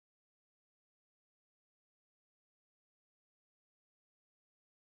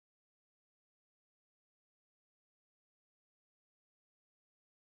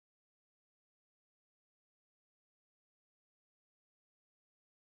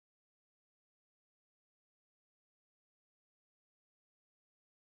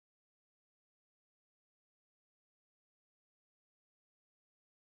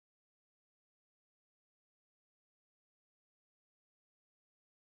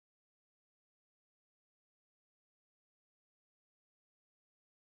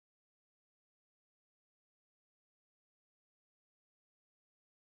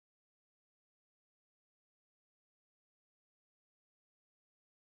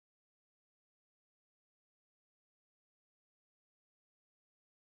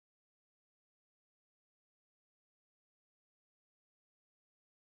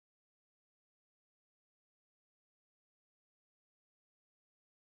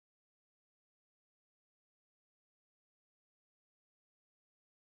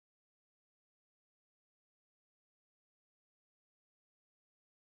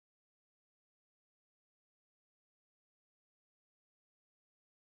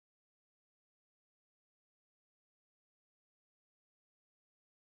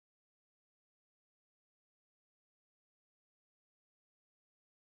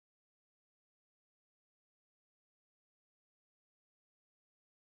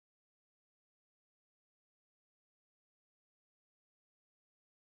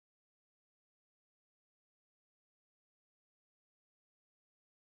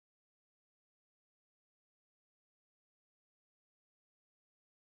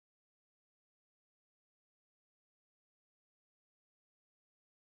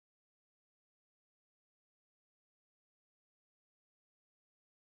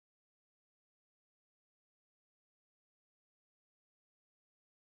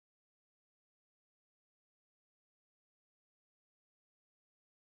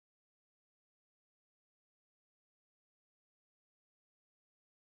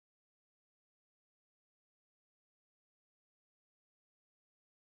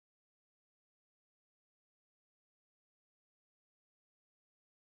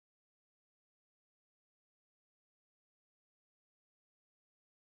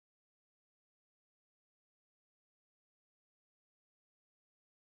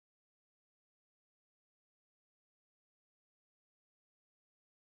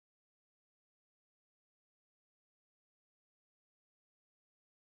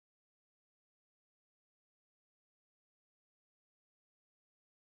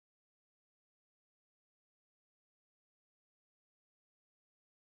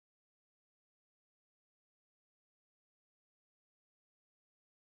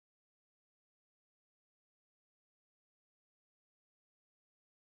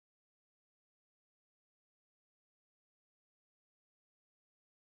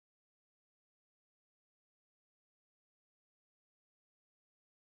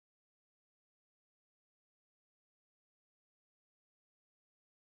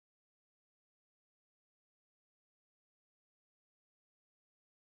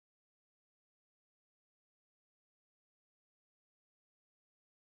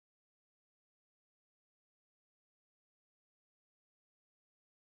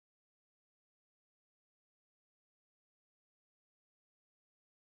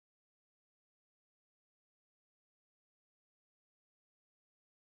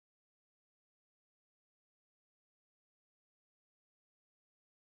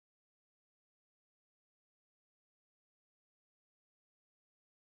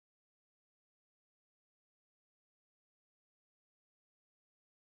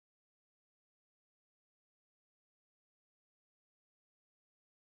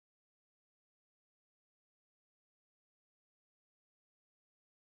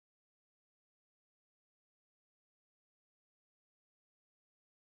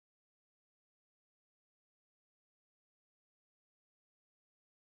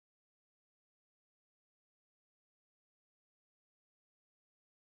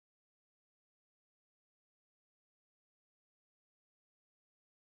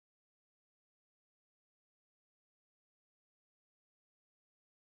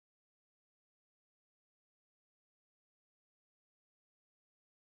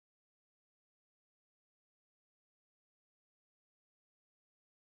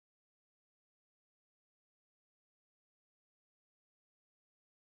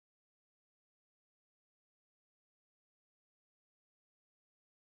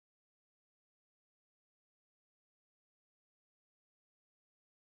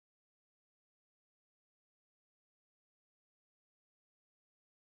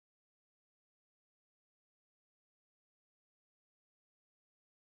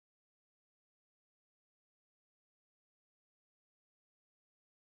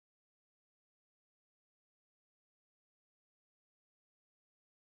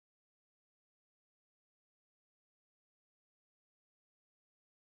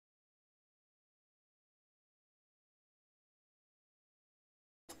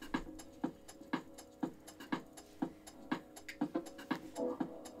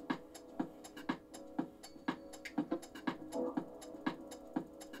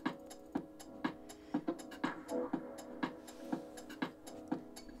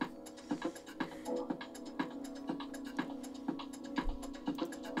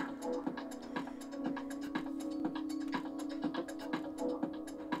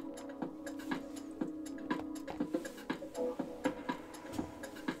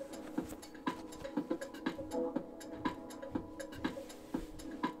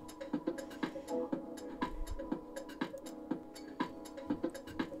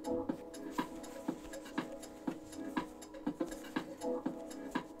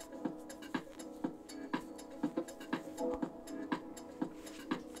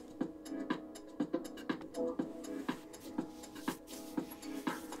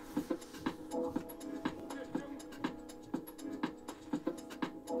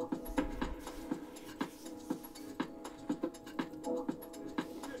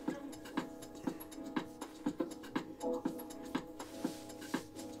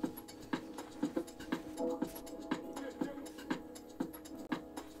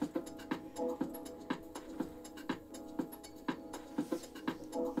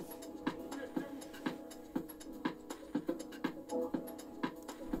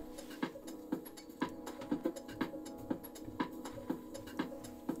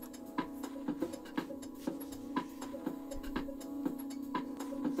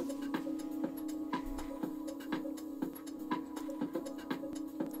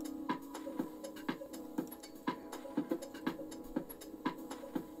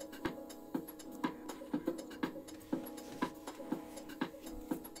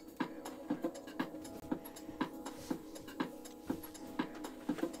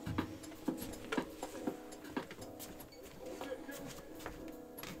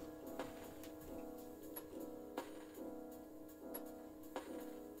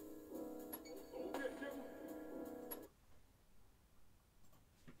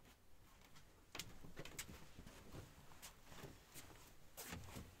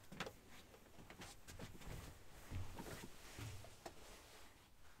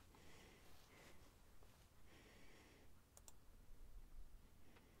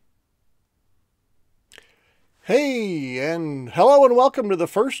Hey, and hello and welcome to the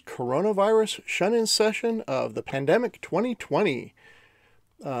first coronavirus shun-in session of the pandemic 2020.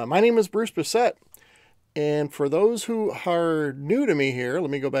 My name is Bruce Bissett, and for those who are new to me here,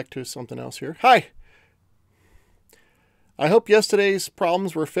 let me go back to something else here. Hi! I hope yesterday's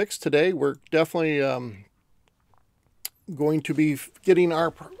problems were fixed. Today we're definitely going to be getting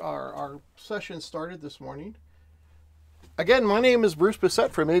our session started this morning. Again, my name is Bruce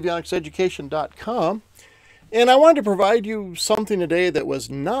Bissett from avionics and I wanted to provide you something today that was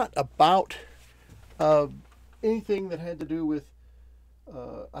not about anything that had to do with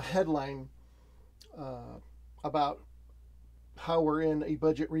a headline about how we're in a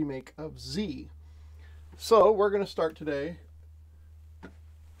budget remake of Z. So we're going to start today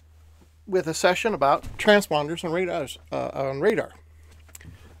with a session about transponders and radars on radar.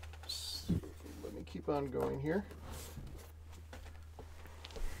 So let me keep on going here.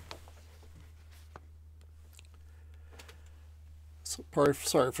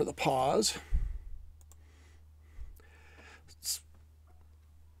 Sorry for the pause.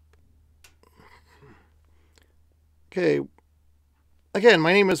 Okay. Again,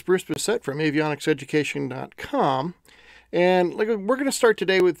 my name is Bruce Bissett from Avionics and we're going to start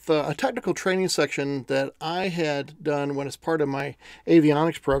today with a technical training section that I had done when as part of my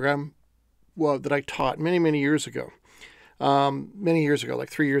avionics program, that I taught many years ago. Like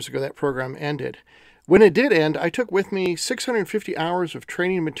 3 years ago, that program ended. When it did end, I took with me 650 hours of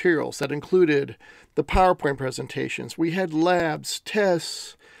training materials that included the PowerPoint presentations. We had labs,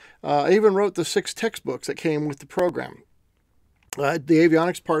 tests. I even wrote the 6 textbooks that came with the program. The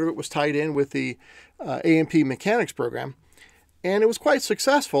avionics part of it was tied in with the A&P mechanics program, and it was quite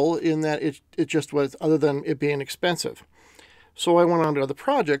successful in that it just was, other than it being expensive. So I went on to other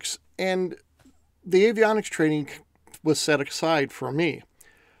projects, and the avionics training was set aside for me.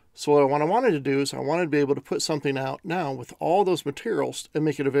 So what I wanted to do is I wanted to be able to put something out now with all those materials and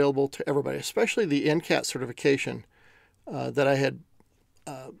make it available to everybody, especially the NCAT certification that I had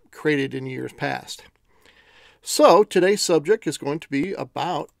created in years past. So today's subject is going to be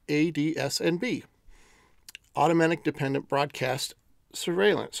about ADS&B, Automatic Dependent Broadcast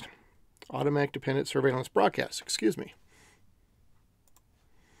Surveillance. Automatic Dependent Surveillance Broadcast, excuse me.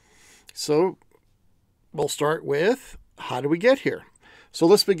 So we'll start with, how do we get here? So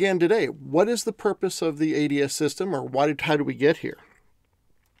let's begin today. What is the purpose of the ADS system, or how did we get here?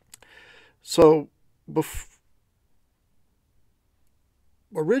 So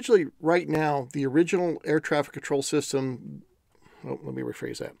originally, right now, the original air traffic control system, let me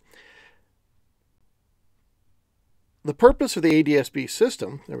rephrase that. The purpose of the ADS-B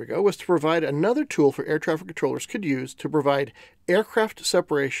system, there we go, was to provide another tool for air traffic controllers could use to provide aircraft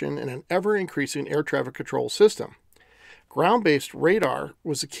separation in an ever-increasing air traffic control system. Ground-based radar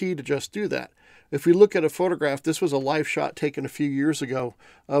was the key to just do that. If we look at a photograph, this was a live shot taken a few years ago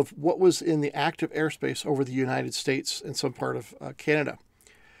of what was in the active airspace over the United States and some part of Canada.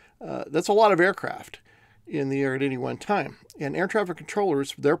 That's a lot of aircraft in the air at any one time. And air traffic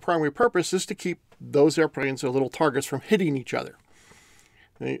controllers, their primary purpose is to keep those airplanes, their little targets, from hitting each other.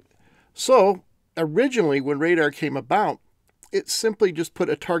 Right? So originally, when radar came about, it simply just put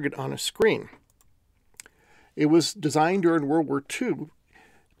a target on a screen. It was designed during World War II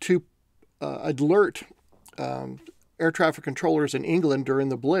to alert air traffic controllers in England during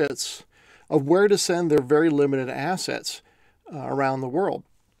the Blitz of where to send their very limited assets around the world,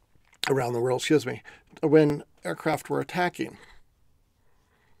 when aircraft were attacking.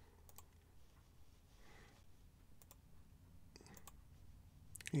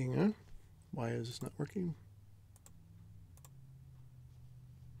 Hang on. Why is this not working?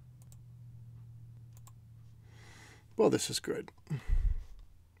 Well, this is good.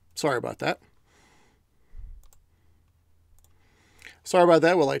 Sorry about that.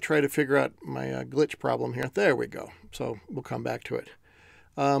 While I try to figure out my glitch problem here. There we go. So we'll come back to it.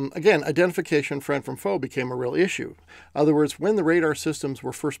 Again, identification friend from foe became a real issue. In other words, when the radar systems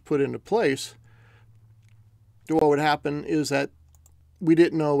were first put into place, what would happen is that we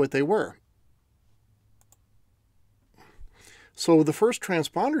didn't know what they were. So the first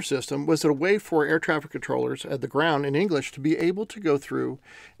transponder system was a way for air traffic controllers at the ground in English to be able to go through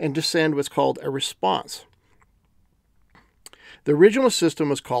and descend what's called a response. The original system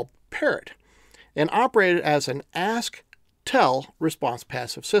was called Parrot and operated as an ask-tell response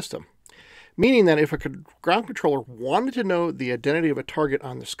passive system, meaning that if a ground controller wanted to know the identity of a target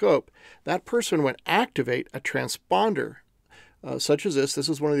on the scope, that person would activate a transponder such as this. This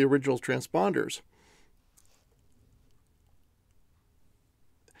is one of the original transponders.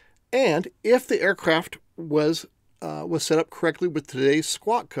 And if the aircraft was set up correctly with today's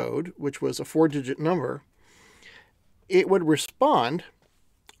squawk code, which was a 4-digit number, it would respond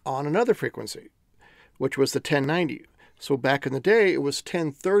on another frequency, which was the 1090. So back in the day, it was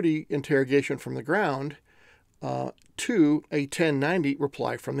 1030 interrogation from the ground to a 1090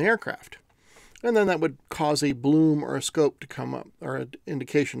 reply from the aircraft. And then that would cause a bloom or a scope to come up, or an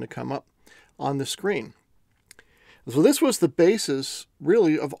indication to come up on the screen. So this was the basis,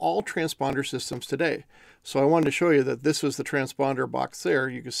 really, of all transponder systems today. So I wanted to show you that this was the transponder box there.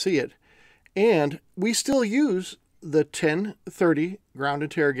 You can see it. And we still use the 1030 ground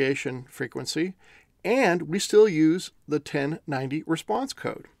interrogation frequency, and we still use the 1090 response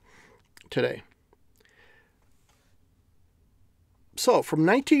code today. So from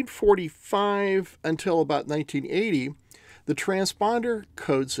 1945 until about 1980, the transponder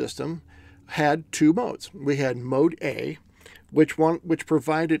code system had two modes. We had mode A, which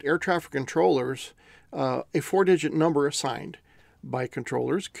provided air traffic controllers a 4-digit number assigned by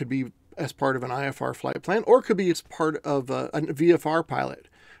controllers. Could be as part of an IFR flight plan, or could be as part of a VFR pilot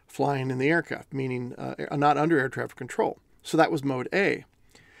flying in the aircraft, meaning not under air traffic control. So that was mode A.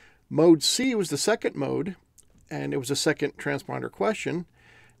 Mode C was the second mode, and it was a second transponder question,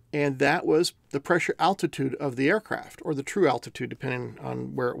 and that was the pressure altitude of the aircraft, or the true altitude, depending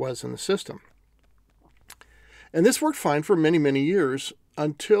on where it was in the system. And this worked fine for many, many years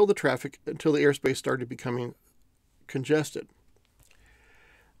until the airspace started becoming congested.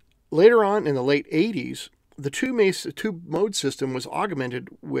 Later on, in the late 80s, the two-mode system was augmented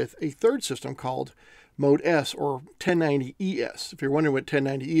with a third system called Mode S, or 1090ES. If you're wondering what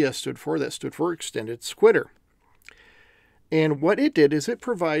 1090ES stood for, that stood for Extended Squitter. And what it did is it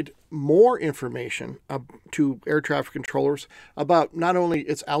provided more information to air traffic controllers about not only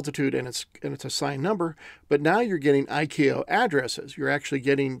its altitude and its assigned number, but now you're getting ICAO addresses. You're actually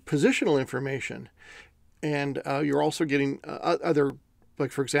getting positional information, and you're also getting other,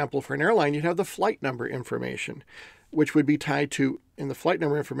 like for example, for an airline, you'd have the flight number information, which would be tied to, and the flight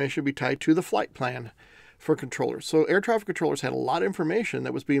number information would be tied to the flight plan for controllers. So air traffic controllers had a lot of information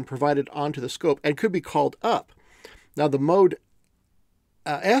that was being provided onto the scope and could be called up. Now, the mode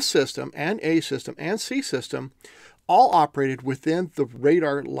S system and A system and C system all operated within the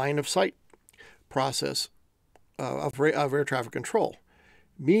radar line of sight process of air traffic control,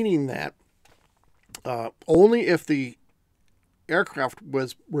 meaning that only if the aircraft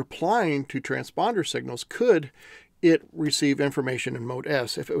was replying to transponder signals could it receive information in mode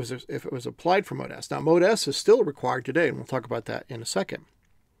S if it was applied for mode S. Now, mode S is still required today, and we'll talk about that in a second.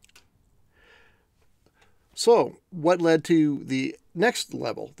 So what led to the next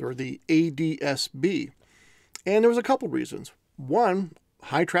level, or the ADS-B? And there was a couple reasons. One,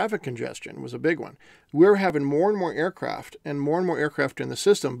 high traffic congestion was a big one. We were having more and more aircraft in the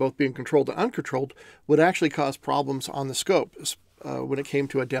system, both being controlled and uncontrolled, would actually cause problems on the scope when it came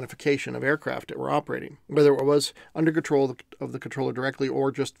to identification of aircraft that were operating, whether it was under control of the controller directly or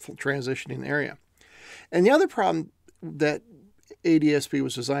just transitioning the area. And the other problem that ADS-B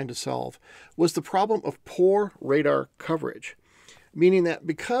was designed to solve was the problem of poor radar coverage, meaning that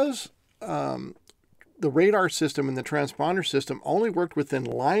because the radar system and the transponder system only worked within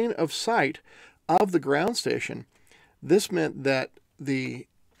line of sight of the ground station, this meant that the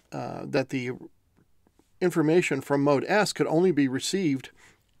information from mode S could only be received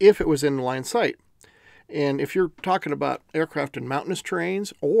if it was in line of sight. And if you're talking about aircraft in mountainous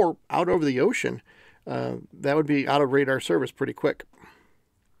terrains or out over the ocean, that would be out of radar service pretty quick.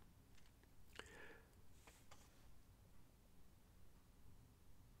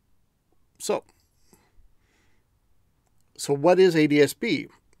 So what is ADS-B?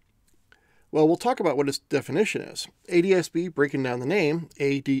 Well, we'll talk about what its definition is. ADS-B, breaking down the name,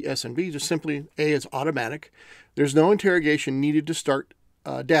 A, D, S, and B, just simply A is automatic. There's no interrogation needed to start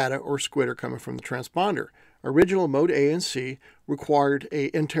data or squitter coming from the transponder. Original mode A and C required an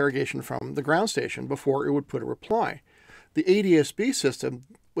interrogation from the ground station before it would put a reply. The ADS-B system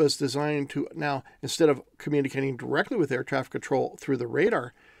was designed to now, instead of communicating directly with air traffic control through the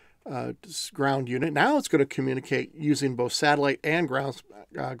radar ground unit, now it's going to communicate using both satellite and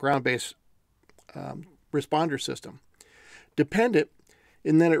ground-based responder system. Dependent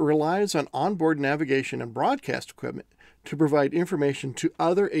in that it relies on onboard navigation and broadcast equipment to provide information to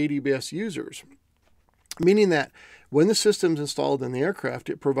other ADS users, meaning that when the system's installed in the aircraft,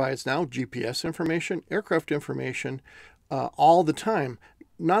 it provides now GPS information, aircraft information all the time,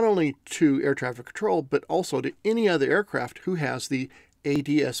 not only to air traffic control, but also to any other aircraft who has the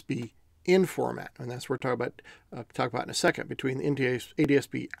ADS-B in format. And that's what we're talk about in a second, between the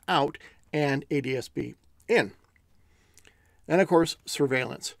ADS-B out and ADS-B in. And of course,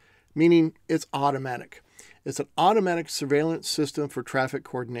 surveillance, meaning it's automatic. It's an automatic surveillance system for traffic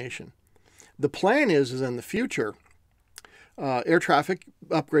coordination. The plan is in the future air traffic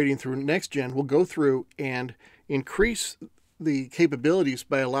upgrading through next gen will go through and increase the capabilities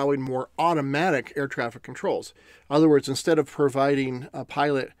by allowing more automatic air traffic controls. In other words, instead of providing a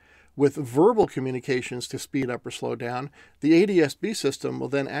pilot with verbal communications to speed up or slow down, the ADS-B system will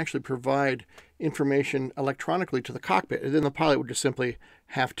then actually provide information electronically to the cockpit, and then the pilot would just simply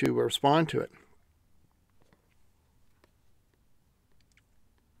have to respond to it.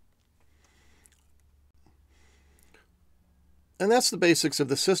 And that's the basics of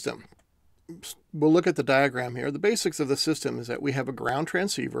the system. We'll look at the diagram here. The basics of the system is that we have a ground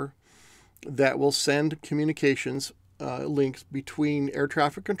transceiver that will send communications links between air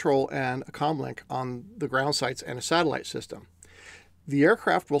traffic control and a comlink on the ground sites and a satellite system. The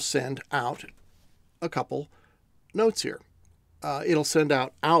aircraft will send out a couple notes here. It'll send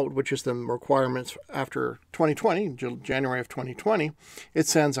out, which is the requirements after 2020, January of 2020. It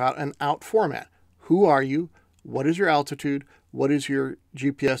sends out an out format. Who are you? What is your altitude? What is your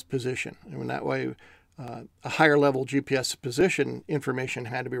GPS position? And that way, a higher level GPS position information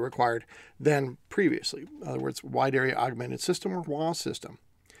had to be required than previously. In other words, Wide Area Augmented System or WAAS system.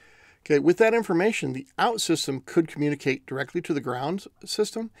 Okay, with that information, the out system could communicate directly to the ground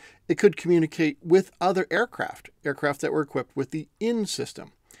system. It could communicate with other aircraft that were equipped with the in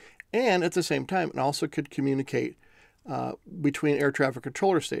system. And at the same time, it also could communicate between air traffic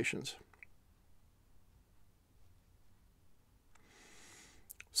controller stations.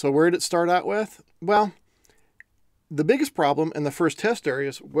 So where did it start out with? Well, the biggest problem in the first test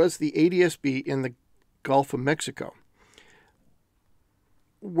areas was the ADS-B in the Gulf of Mexico,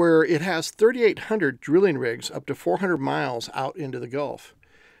 where it has 3,800 drilling rigs up to 400 miles out into the Gulf.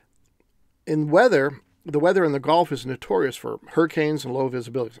 In weather, the weather in the Gulf is notorious for hurricanes and low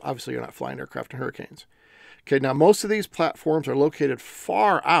visibility. Obviously, you're not flying aircraft in hurricanes. Okay, now most of these platforms are located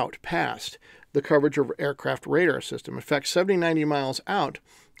far out past the coverage of aircraft radar system. In fact, 70, 90 miles out,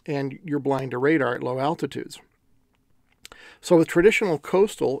 and you're blind to radar at low altitudes. So with traditional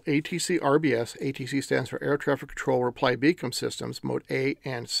coastal ATC RBS, ATC stands for Air Traffic Control Reply Beacon Systems, Mode A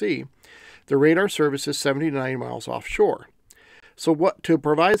and C, the radar service is 70 to 90 miles offshore. So to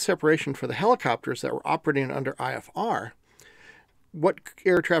provide separation for the helicopters that were operating under IFR, what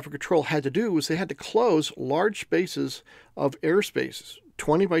air traffic control had to do was they had to close large spaces of airspace,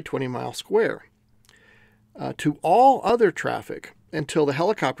 20 by 20 mile square, to all other traffic until the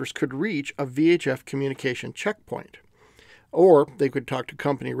helicopters could reach a VHF communication checkpoint, or they could talk to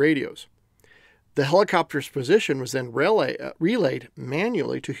company radios. The helicopter's position was then relayed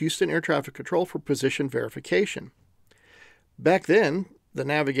manually to Houston Air Traffic Control for position verification. Back then, the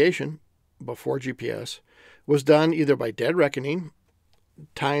navigation, before GPS, was done either by dead reckoning,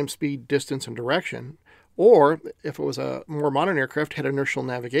 time, speed, distance, and direction, or if it was a more modern aircraft, had inertial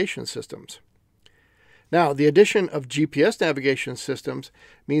navigation systems. Now, the addition of GPS navigation systems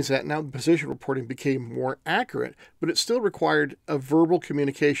means that now the position reporting became more accurate, but it still required a verbal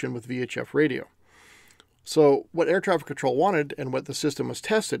communication with VHF radio. So what air traffic control wanted and what the system was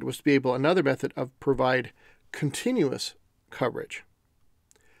tested was to be able another method of provide continuous coverage.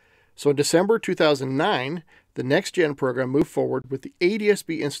 So in December 2009, the Next Gen program moved forward with the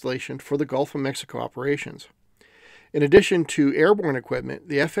ADS-B installation for the Gulf of Mexico operations. In addition to airborne equipment,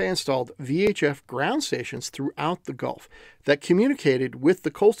 the FAA installed VHF ground stations throughout the Gulf that communicated with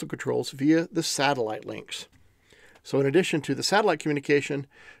the coastal controls via the satellite links. So in addition to the satellite communication,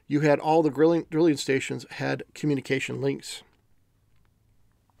 you had all the drilling stations had communication links.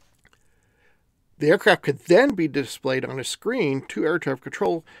 The aircraft could then be displayed on a screen to air traffic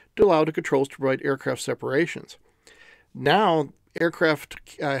control to allow the controls to provide aircraft separations. Now,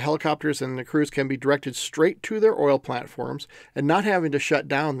 aircraft, helicopters, and the crews can be directed straight to their oil platforms and not having to shut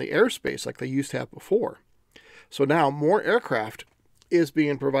down the airspace like they used to have before. So now more aircraft is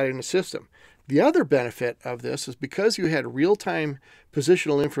being provided in the system. The other benefit of this is because you had real-time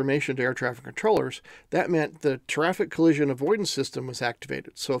positional information to air traffic controllers, that meant the traffic collision avoidance system was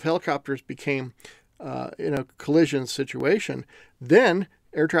activated. So if helicopters became in a collision situation, then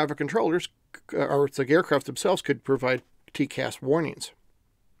air traffic controllers, or the aircraft themselves, could provide TCAS warnings.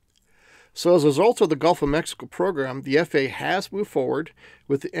 So as a result of the Gulf of Mexico program, the FAA has moved forward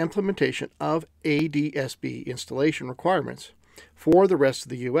with the implementation of ADS-B installation requirements for the rest of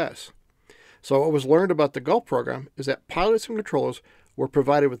the U.S. So what was learned about the Gulf program is that pilots and controllers were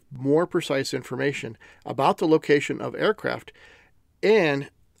provided with more precise information about the location of aircraft and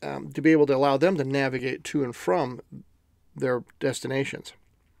to be able to allow them to navigate to and from their destinations.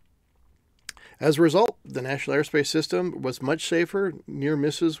 As a result, the National Airspace System was much safer, near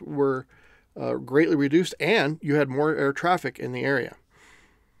misses were greatly reduced, and you had more air traffic in the area.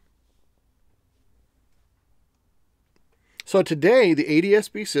 So today, the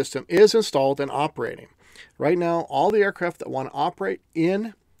ADS-B system is installed and operating. Right now, all the aircraft that want to operate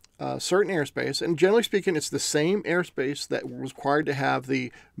in certain airspace, and generally speaking, it's the same airspace that was required to have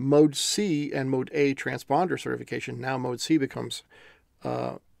the Mode C and Mode A transponder certification. Now Mode C becomes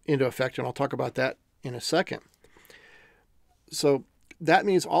into effect, and I'll talk about that in a second. So that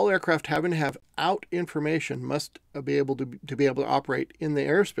means all aircraft having to have out information must be able to operate in the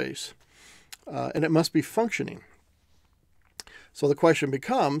airspace, and it must be functioning. So the question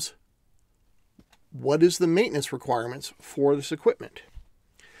becomes, what is the maintenance requirements for this equipment?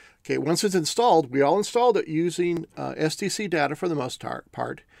 Okay, once it's installed, we all installed it using STC data for the most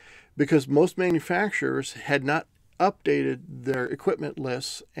part, because most manufacturers had not updated their equipment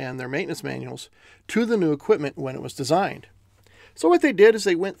lists and their maintenance manuals to the new equipment when it was designed. So what they did is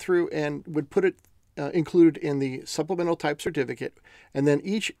they went through and would put it included in the supplemental type certificate, and then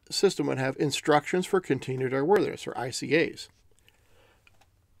each system would have instructions for continued airworthiness, or ICAs.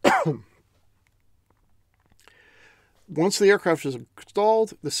 Once the aircraft is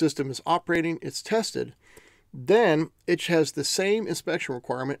installed, the system is operating, it's tested, then it has the same inspection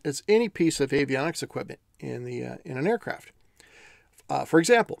requirement as any piece of avionics equipment in an aircraft. For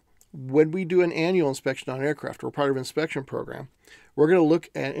example, when we do an annual inspection on an aircraft, or part of an inspection program, we're going to look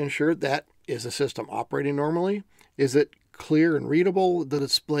and ensure that is the system operating normally? Is it clear and readable? The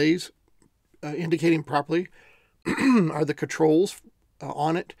displays indicating properly? Are the controls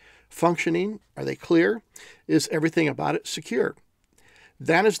on it functioning? Are they clear? Is everything about it secure?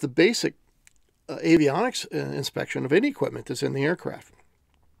 That is the basic avionics inspection of any equipment that's in the aircraft.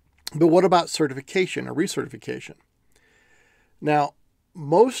 But what about certification or recertification? Now,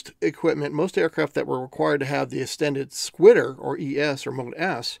 most equipment, most aircraft that were required to have the extended SQUITR, or ES, or Mode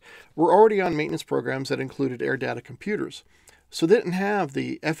S, were already on maintenance programs that included air data computers. So they didn't have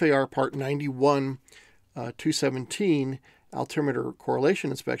the FAR Part 91 217 altimeter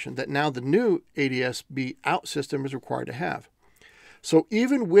correlation inspection that now the new ADS-B out system is required to have. So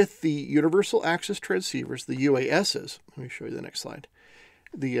even with the universal access transceivers, the UASs, let me show you the next slide,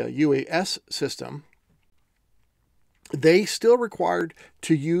 the UAS system, they still required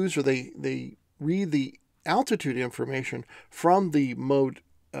to use, or they read the altitude information from the Mode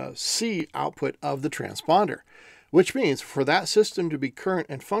C output of the transponder, which means for that system to be current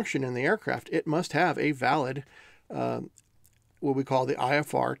and function in the aircraft, it must have a valid what we call the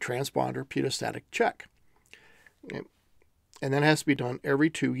IFR transponder pedostatic check. And that has to be done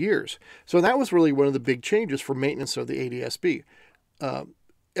every 2 years. So that was really one of the big changes for maintenance of the ADS-B.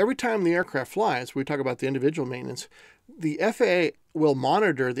 Every time the aircraft flies, we talk about the individual maintenance, the FAA will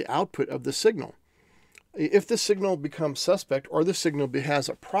monitor the output of the signal. If the signal becomes suspect or the signal has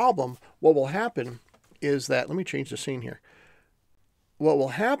a problem, what will happen is that, let me change the scene here. What will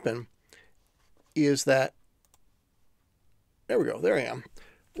happen is that, there we go, there I am.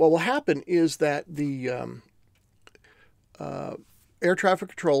 What will happen is that the air traffic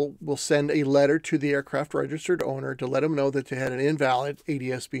control will send a letter to the aircraft registered owner to let them know that they had an invalid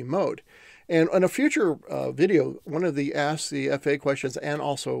ADS-B mode. And on a future video, one of the Ask the FAA questions, and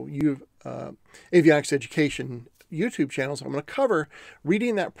also Avionics Education YouTube channels, I'm going to cover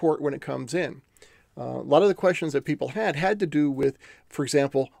reading that port when it comes in. A lot of the questions that people had to do with, for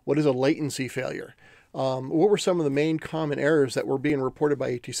example, what is a latency failure? What were some of the main common errors that were being reported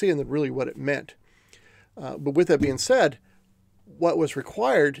by ATC, and then really what it meant? But with that being said, what was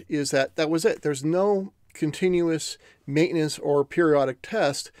required is that was it. There's no continuous maintenance or periodic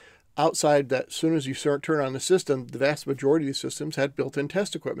test outside that. As soon as you turn on the system, the vast majority of these systems had built-in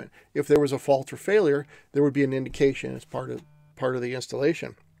test equipment. If there was a fault or failure, there would be an indication as part of the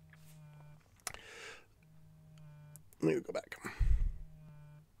installation. Let me go back.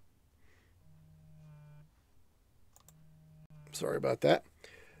 Sorry about that.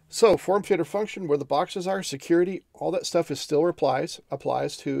 So form, fit, or function, where the boxes are, security, all that stuff is still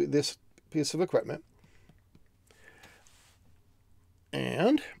applies to this piece of equipment.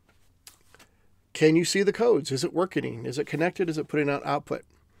 And can you see the codes? Is it working? Is it connected? Is it putting out output?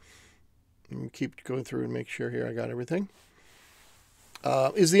 Let me keep going through and make sure here I got everything.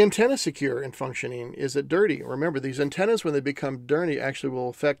 Is the antenna secure and functioning? Is it dirty? Remember, these antennas, when they become dirty, actually will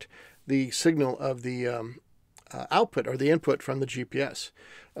affect the signal of the output or the input from the GPS.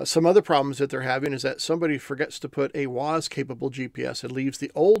 Some other problems that they're having is that somebody forgets to put a WAS-capable GPS and leaves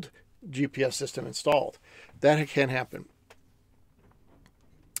the old GPS system installed. That can happen.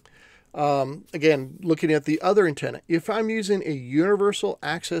 Again, looking at the other antenna, if I'm using a universal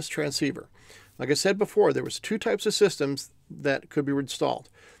access transceiver, like I said before, there was two types of systems that could be installed.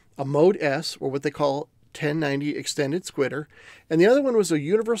 A Mode S, or what they call 1090 extended SQUITR, and the other one was a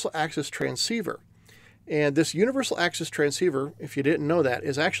universal access transceiver. And this universal access transceiver, if you didn't know that,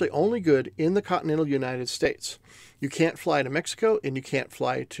 is actually only good in the continental United States. You can't fly to Mexico, and you can't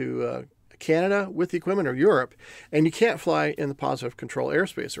fly to Canada with the equipment, or Europe, and you can't fly in the positive control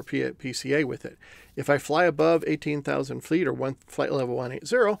airspace, or PCA, with it. If I fly above 18,000 feet or flight level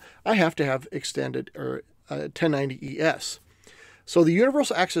 180, I have to have extended or 1090 ES. So the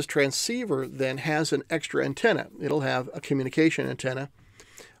universal access transceiver then has an extra antenna. It'll have a communication antenna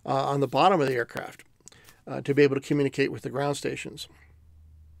on the bottom of the aircraft to be able to communicate with the ground stations.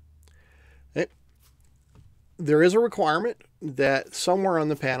 There is a requirement that somewhere on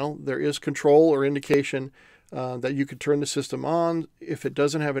the panel there is control or indication that you could turn the system on. If it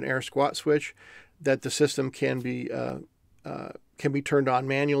doesn't have an air squat switch, that the system can be turned on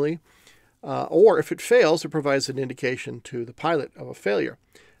manually. Or if it fails, it provides an indication to the pilot of a failure.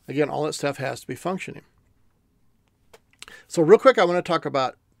 Again, all that stuff has to be functioning. So real quick, I want to talk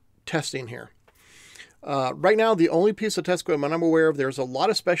about testing here. Right now, the only piece of test equipment I'm aware of, there's a lot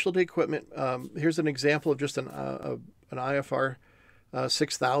of specialty equipment. Here's an example of just an IFR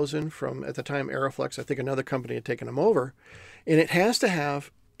 6000 from, at the time, Aeroflex. I think another company had taken them over. And it has to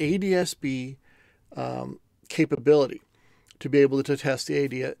have ADS-B capability to be able to test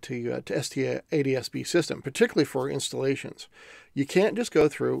the ADS-B system, particularly for installations. You can't just go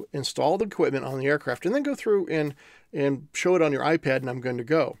through, install the equipment on the aircraft, and then go through and show it on your iPad and I'm good to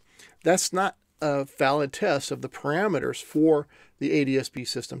go. That's not a valid test of the parameters for the ADS-B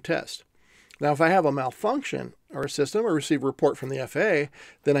system test. Now, if I have a malfunction or a system or receive a report from the FAA,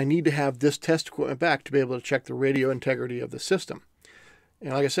 then I need to have this test equipment back to be able to check the radio integrity of the system.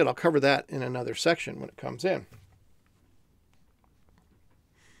 And like I said, I'll cover that in another section when it comes in.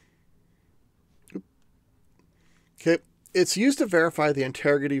 Okay, it's used to verify the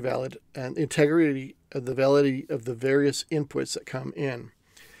integrity of the validity of the various inputs that come in.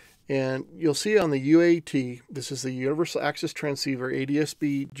 And you'll see on the UAT, this is the Universal Access Transceiver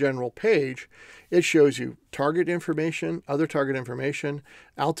ADS-B general page, it shows you target information, other target information,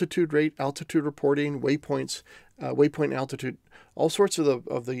 altitude rate, altitude reporting, waypoints, waypoint altitude, all sorts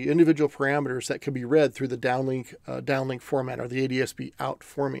of the individual parameters that can be read through the downlink format, or the ADS-B out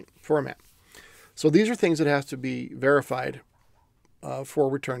format. So these are things that have to be verified for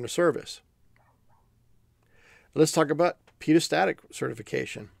return to service. Let's talk about pedostatic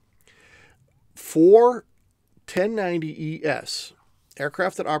certification. For 1090 ES,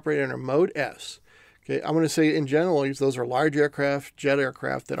 aircraft that operate under Mode S, okay, I'm going to say in general, those are large aircraft, jet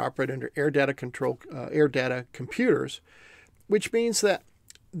aircraft that operate under air data computers, which means that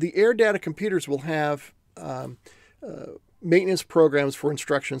the air data computers will have maintenance programs for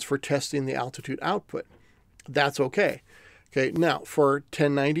instructions for testing the altitude output. That's okay. Okay, now for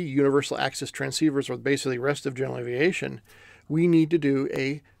 1090 universal access transceivers, or basically the rest of general aviation, we need to do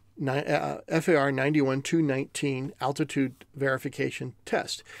a FAR 91219 altitude verification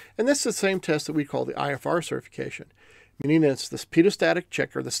test. And that's the same test that we call the IFR certification, meaning it's this pedostatic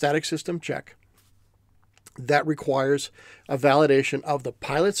check, or the static system check, that requires a validation of the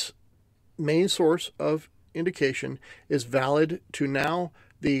pilot's main source of indication is valid to now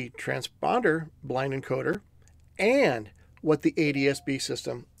the transponder blind encoder and what the ADS-B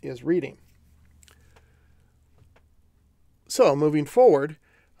system is reading. So moving forward,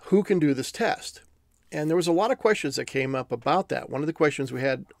 who can do this test? And there was a lot of questions that came up about that. One of the questions we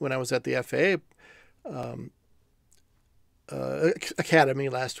had when I was at the FAA Academy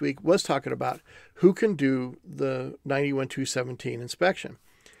last week was talking about who can do the 91217 inspection.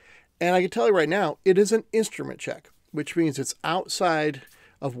 And I can tell you right now, it is an instrument check, which means it's outside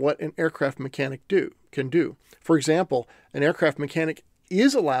of what an aircraft mechanic can do. For example, an aircraft mechanic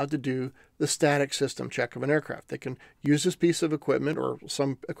is allowed to do the static system check of an aircraft. They can use this piece of equipment or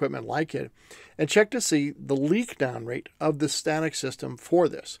some equipment like it and check to see the leak down rate of the static system for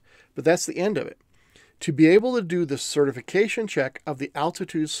this. But that's the end of it. To be able to do the certification check of the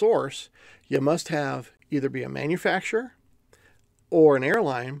altitude source, you must have either be a manufacturer or an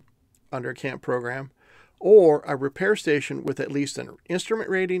airline under a CAMP program, or a repair station with at least an instrument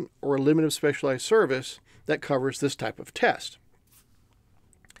rating or a limited specialized service that covers this type of test.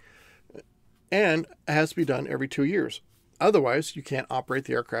 And it has to be done every 2 years. Otherwise, you can't operate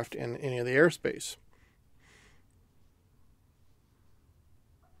the aircraft in any of the airspace.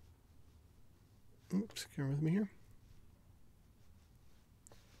 Oops, come with me here.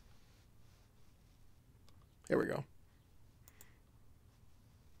 There we go.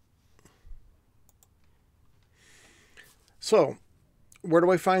 So, where do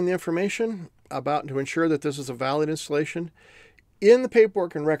I find the information about to ensure that this is a valid installation? In the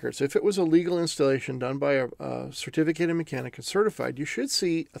paperwork and records. If it was a legal installation done by a certificated mechanic and certified, you should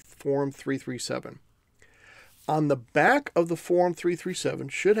see a Form 337. On the back of the Form 337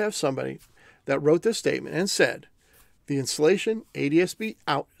 should have somebody that wrote this statement and said, the installation ADSB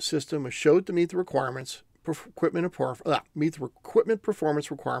out system was showed to meet the requirements, meet the equipment performance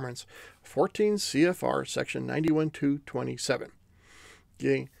requirements, 14 CFR section 91.227.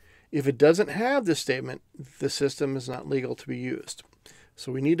 Okay. If it doesn't have this statement, the system is not legal to be used.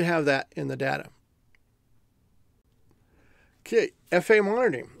 So we need to have that in the data. Okay, FA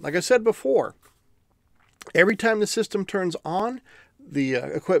monitoring. Like I said before, every time the system turns on, the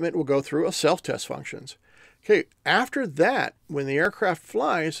equipment will go through a self-test functions. Okay, after that, when the aircraft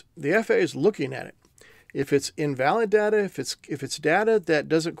flies, the FAA is looking at it. If it's invalid data, if it's data that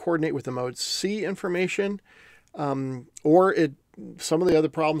doesn't coordinate with the mode C information, or some of the other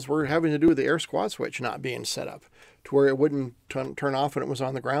problems were having to do with the air squad switch not being set up to where it wouldn't turn off when it was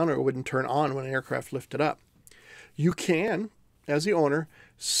on the ground, or it wouldn't turn on when an aircraft lifted up. You can, as the owner,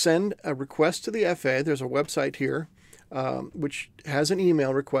 send a request to the FAA. There's a website here which has an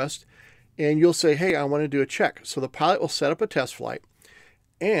email request, and you'll say, hey, I want to do a check. So the pilot will set up a test flight,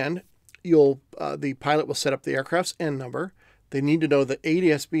 and the pilot will set up the aircraft's N number. They need to know the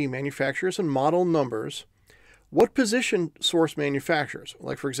ADSB manufacturers and model numbers. What position source manufacturers?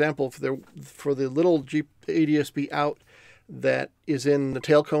 Like, for example, for the little Jeep ADSB out that is in the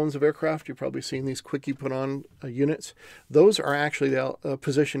tail cones of aircraft, you've probably seen these quickie put on units. Those are actually the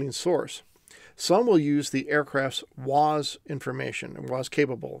positioning source. Some will use the aircraft's WAS information, and WAS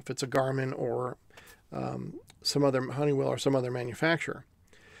capable, if it's a Garmin or some other Honeywell or some other manufacturer.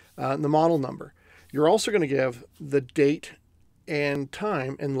 The model number. You're also going to give the date and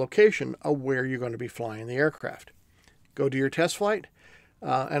time and location of where you're going to be flying the aircraft. Go to your test flight,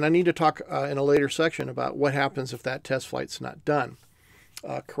 and I need to talk in a later section about what happens if that test flight's not done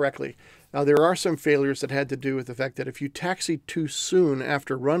correctly. Now, there are some failures that had to do with the fact that if you taxi too soon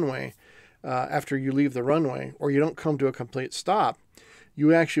after after you leave the runway, or you don't come to a complete stop,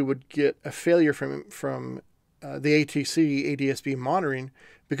 you actually would get a failure from the ATC ADSB monitoring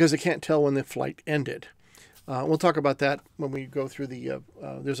because it can't tell when the flight ended. We'll talk about that when we go through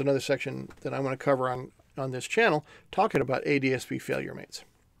there's another section that I want to cover on this channel talking about ADSB failure mates.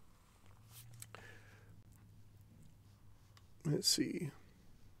 Let's see.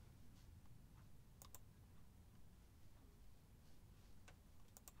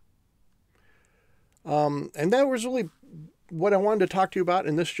 And that was really what I wanted to talk to you about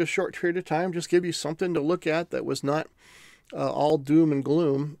in this just short period of time. Just give you something to look at that was not all doom and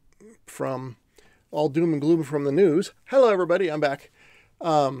gloom from the news. Hello, everybody. I'm back.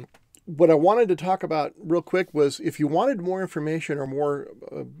 What I wanted to talk about real quick was if you wanted more information or more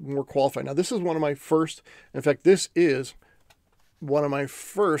qualified. Now, this is one of my first. In fact, this is one of my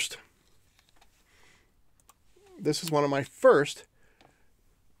first. This is one of my first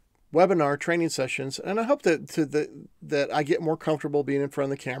webinar training sessions, and I hope that I get more comfortable being in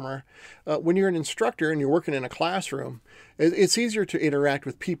front of the camera. When you're an instructor and you're working in a classroom, it's easier to interact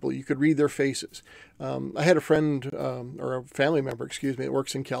with people. You could read their faces. I had a friend, or a family member, excuse me, that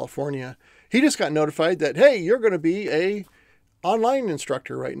works in California. He just got notified that, hey, you're going to be a online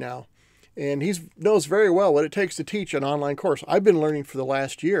instructor right now. And he knows very well what it takes to teach an online course. I've been learning for the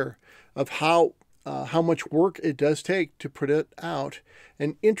last year of how much work it does take to put out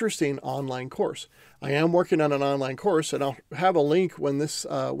an interesting online course. I am working on an online course, and I'll have a link when this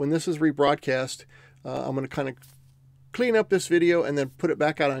is rebroadcast. I'm going to kind of clean up this video and then put it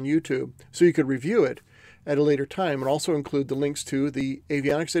back out on YouTube so you could review it at a later time, and also include the links to the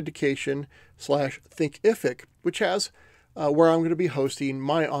Avionics Education /Thinkific, which has where I'm going to be hosting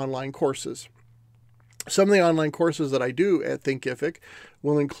my online courses. Some of the online courses that I do at Thinkific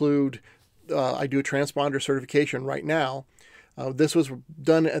will include I do a transponder certification right now. This was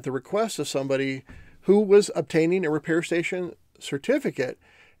done at the request of somebody who was obtaining a repair station certificate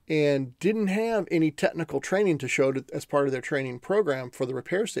and didn't have any technical training to show as part of their training program for the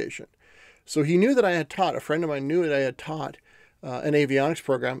repair station. So he knew that I had taught, a friend of mine knew that I had taught an avionics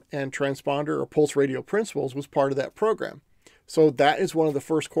program, and transponder or pulse radio principles was part of that program. So that is one of the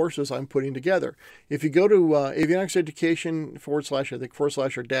first courses I'm putting together. If you go to Avionics Education /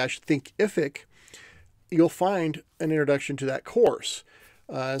 /Thinkific, you'll find an introduction to that course.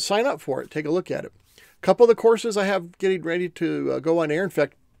 Sign up for it. Take a look at it. A couple of the courses I have getting ready to go on air. In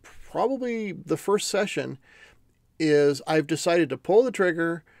fact, probably the first session is I've decided to pull the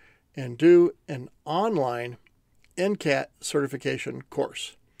trigger and do an online NCAT certification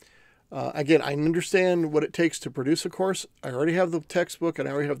course. Again, I understand what it takes to produce a course. I already have the textbook and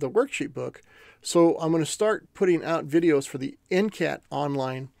I already have the worksheet book. So I'm going to start putting out videos for the NCAT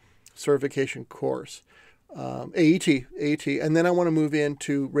online certification course, AET, and then I want to move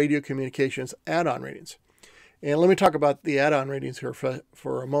into radio communications add-on ratings. And let me talk about the add-on ratings here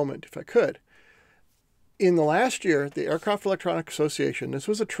for a moment, if I could. In the last year, the Aircraft Electronics Association, this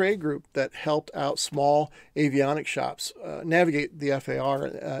was a trade group that helped out small avionics shops navigate the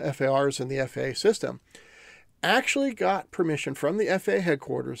FARs and the FAA system, actually got permission from the FAA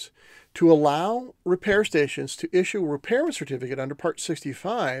headquarters to allow repair stations to issue a repairman certificate under Part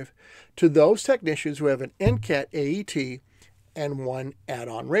 65 to those technicians who have an NCAT AET and one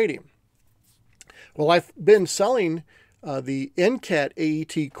add-on rating. Well, I've been selling the NCAT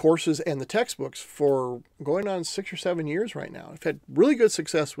AET courses and the textbooks for going on 6 or 7 years right now. I've had really good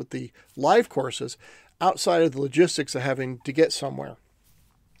success with the live courses outside of the logistics of having to get somewhere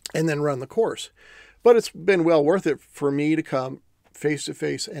and then run the course. But it's been well worth it for me to come face to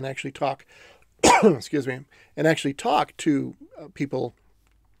face and actually talk, excuse me, and actually talk to people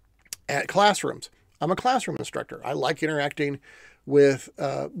at classrooms. I'm a classroom instructor. I like interacting with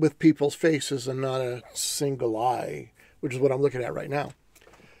people's faces and not a single eye, which is what I'm looking at right now.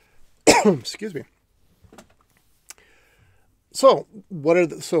 Excuse me. So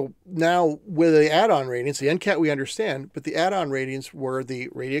so now with the add-on ratings, the NCAT we understand, but the add-on ratings were the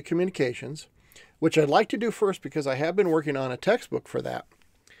radio communications, which I'd like to do first because I have been working on a textbook for that,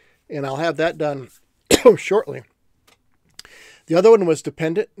 and I'll have that done shortly. The other one was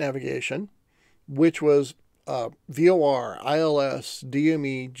dependent navigation, which was VOR, ILS,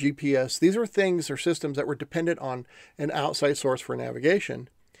 DME, GPS. These are things or systems that were dependent on an outside source for navigation.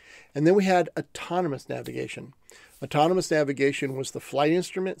 And then we had autonomous navigation. Autonomous navigation was the flight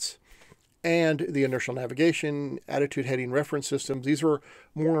instruments and the inertial navigation, attitude heading reference systems. These were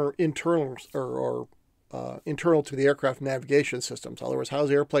more internal or internal to the aircraft navigation systems. In other words, how does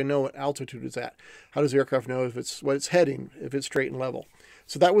the airplane know what altitude it's at? How does the aircraft know if it's what it's heading, if it's straight and level?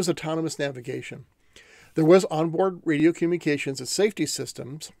 So that was autonomous navigation. There was onboard radio communications and safety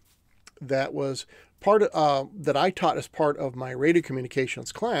systems that was part of, that I taught as part of my radio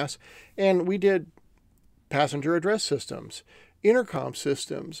communications class, and we did passenger address systems, intercom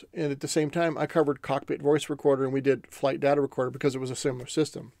systems, and at the same time I covered cockpit voice recorder and we did flight data recorder because it was a similar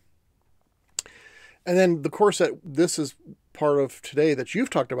system. And then the course that this is part of today that you've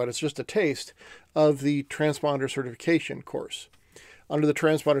talked about is just a taste of the transponder certification course. Under the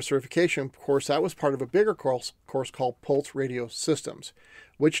transponder certification course, that was part of a bigger course called Pulse Radio Systems,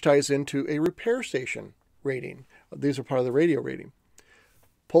 which ties into a repair station rating. These are part of the radio rating.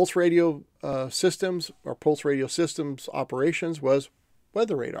 Pulse radio systems, or Pulse radio systems operations, was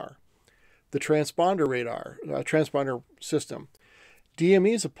weather radar. The transponder radar, transponder system.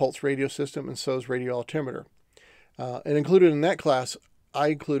 DME is a pulse radio system, and so is radio altimeter. And included in that class, I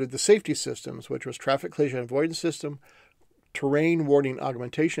included the safety systems, which was traffic collision avoidance system, terrain warning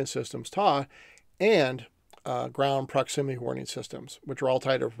augmentation systems, TA, and ground proximity warning systems, which are all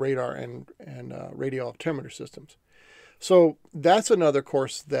tied to radar and radio altimeter systems. So that's another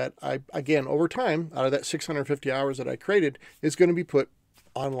course that I, again, over time, out of that 650 hours that I created, is going to be put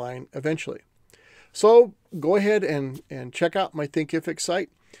online eventually. So go ahead and check out my Thinkific site.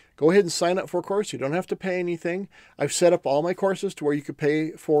 Go ahead and sign up for a course. You don't have to pay anything. I've set up all my courses to where you could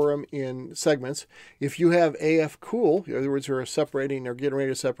pay for them in segments. If you have AF Cool, in other words, you're separating or getting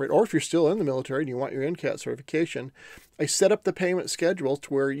ready to separate, or if you're still in the military and you want your NCAT certification, I set up the payment schedule to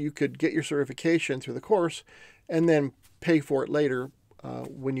where you could get your certification through the course and then pay for it later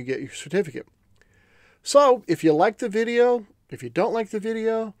when you get your certificate. So if you like the video, if you don't like the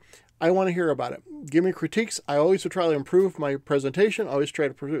video, I want to hear about it. Give me critiques. I always will try to improve my presentation. I always try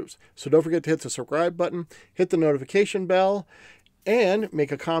to produce. So don't forget to hit the subscribe button, hit the notification bell, and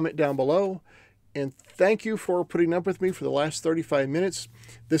make a comment down below. And thank you for putting up with me for the last 35 minutes.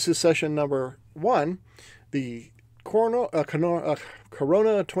 This is session number 1. The Corona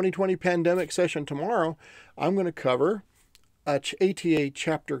 2020 pandemic session tomorrow, I'm going to cover ATA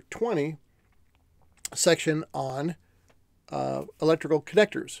Chapter 20 section on electrical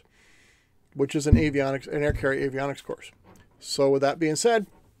connectors, which is an avionics, an air carrier avionics course. So with that being said,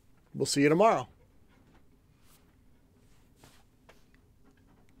 we'll see you tomorrow.